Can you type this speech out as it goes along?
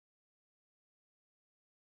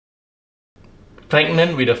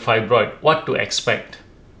Pregnant with a fibroid, what to expect?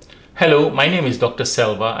 Hello, my name is Dr.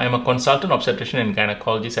 Selva. I am a consultant obstetrician and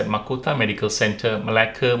gynecologist at Mahkota Medical Center,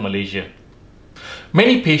 Malacca, Malaysia.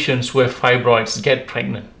 Many patients who have fibroids get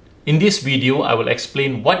pregnant. In this video, I will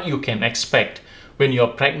explain what you can expect when you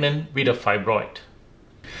are pregnant with a fibroid.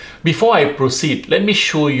 Before I proceed, let me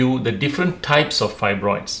show you the different types of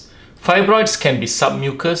fibroids. Fibroids can be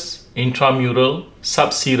submucous, intramural,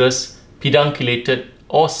 subserous, pedunculated,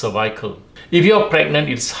 or cervical. If you are pregnant,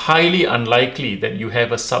 it's highly unlikely that you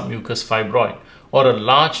have a submucous fibroid or a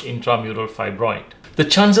large intramural fibroid. The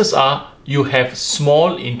chances are you have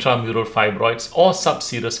small intramural fibroids or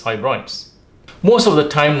subserous fibroids. Most of the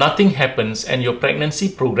time, nothing happens and your pregnancy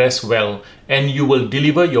progresses well and you will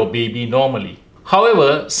deliver your baby normally.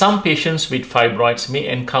 However, some patients with fibroids may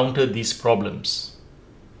encounter these problems.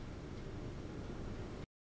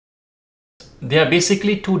 There are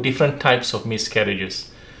basically two different types of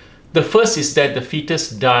miscarriages. The first is that the fetus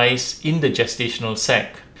dies in the gestational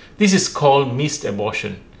sac. This is called missed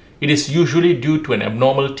abortion. It is usually due to an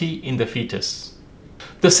abnormality in the fetus.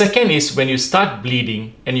 The second is when you start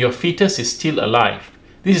bleeding and your fetus is still alive.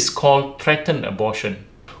 This is called threatened abortion.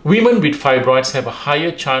 Women with fibroids have a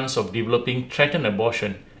higher chance of developing threatened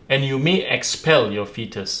abortion and you may expel your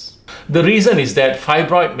fetus. The reason is that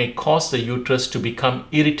fibroid may cause the uterus to become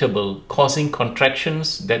irritable, causing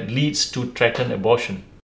contractions that leads to threatened abortion.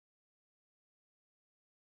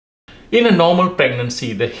 In a normal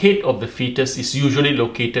pregnancy, the head of the fetus is usually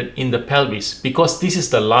located in the pelvis because this is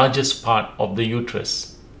the largest part of the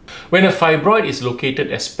uterus. When a fibroid is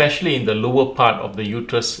located especially in the lower part of the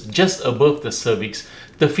uterus, just above the cervix,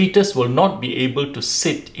 the fetus will not be able to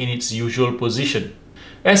sit in its usual position.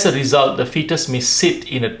 As a result, the fetus may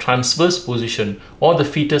sit in a transverse position or the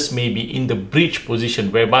fetus may be in the breech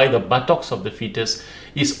position whereby the buttocks of the fetus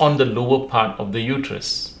is on the lower part of the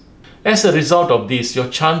uterus. As a result of this, your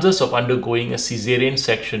chances of undergoing a caesarean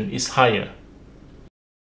section is higher.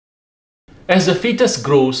 As the fetus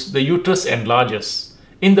grows, the uterus enlarges.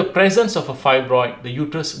 In the presence of a fibroid, the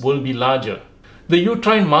uterus will be larger. The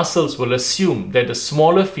uterine muscles will assume that the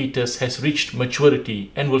smaller fetus has reached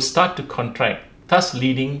maturity and will start to contract, thus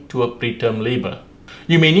leading to a preterm labor.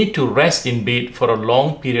 You may need to rest in bed for a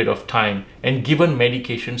long period of time and given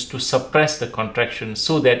medications to suppress the contractions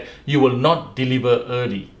so that you will not deliver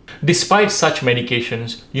early. Despite such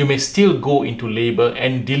medications, you may still go into labor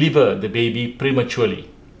and deliver the baby prematurely.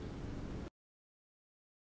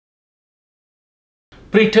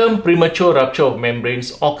 Preterm premature rupture of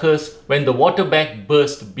membranes occurs when the water bag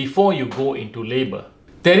bursts before you go into labor.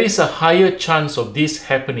 There is a higher chance of this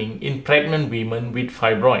happening in pregnant women with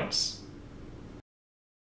fibroids.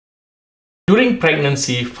 During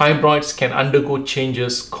pregnancy, fibroids can undergo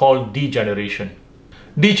changes called degeneration.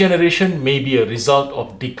 Degeneration may be a result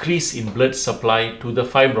of decrease in blood supply to the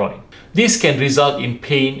fibroid. This can result in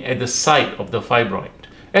pain at the site of the fibroid.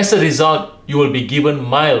 As a result, you will be given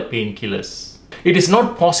mild painkillers. It is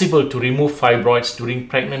not possible to remove fibroids during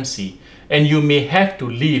pregnancy and you may have to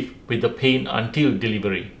live with the pain until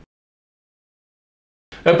delivery.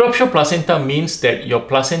 Abruptio placenta means that your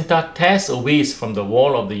placenta tears away from the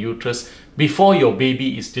wall of the uterus before your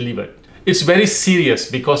baby is delivered. It's very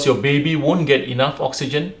serious because your baby won't get enough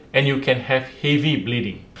oxygen and you can have heavy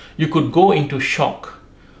bleeding. You could go into shock.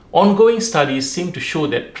 Ongoing studies seem to show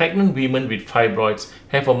that pregnant women with fibroids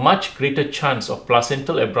have a much greater chance of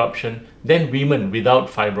placental abruption than women without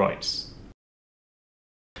fibroids.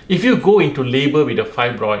 If you go into labor with a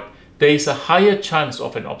fibroid, there is a higher chance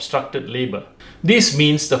of an obstructed labor. This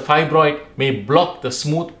means the fibroid may block the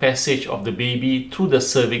smooth passage of the baby through the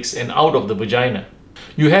cervix and out of the vagina.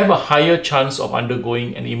 You have a higher chance of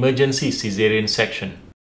undergoing an emergency caesarean section.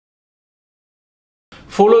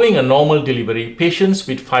 Following a normal delivery, patients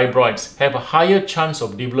with fibroids have a higher chance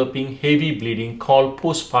of developing heavy bleeding called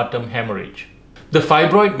postpartum hemorrhage. The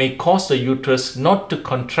fibroid may cause the uterus not to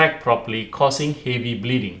contract properly, causing heavy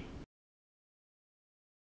bleeding.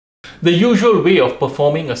 The usual way of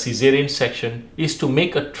performing a caesarean section is to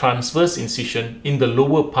make a transverse incision in the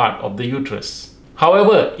lower part of the uterus.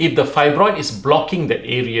 However, if the fibroid is blocking that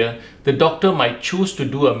area, the doctor might choose to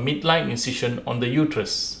do a midline incision on the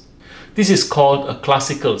uterus. This is called a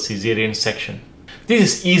classical caesarean section. This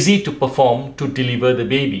is easy to perform to deliver the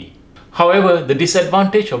baby. However, the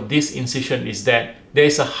disadvantage of this incision is that there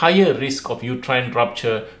is a higher risk of uterine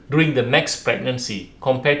rupture during the next pregnancy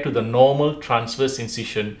compared to the normal transverse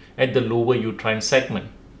incision at the lower uterine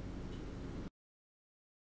segment.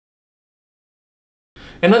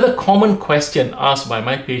 Another common question asked by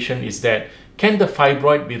my patient is that, can the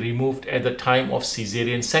fibroid be removed at the time of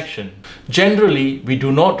caesarean section? Generally, we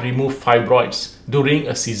do not remove fibroids during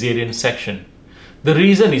a caesarean section. The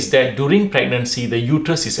reason is that during pregnancy, the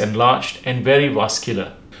uterus is enlarged and very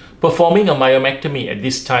vascular. Performing a myomectomy at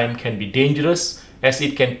this time can be dangerous as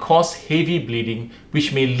it can cause heavy bleeding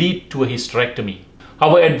which may lead to a hysterectomy.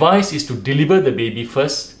 Our advice is to deliver the baby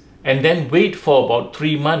first and then wait for about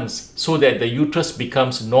 3 months so that the uterus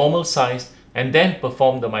becomes normal size and then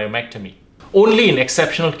perform the myomectomy. Only in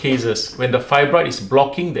exceptional cases, when the fibroid is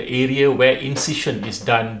blocking the area where incision is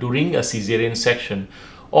done during a caesarean section,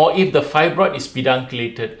 or if the fibroid is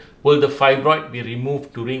pedunculated, will the fibroid be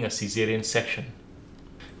removed during a caesarean section.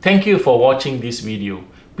 Thank you for watching this video.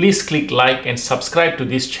 Please click like and subscribe to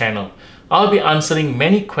this channel. I'll be answering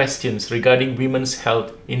many questions regarding women's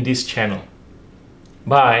health in this channel.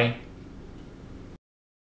 Bye.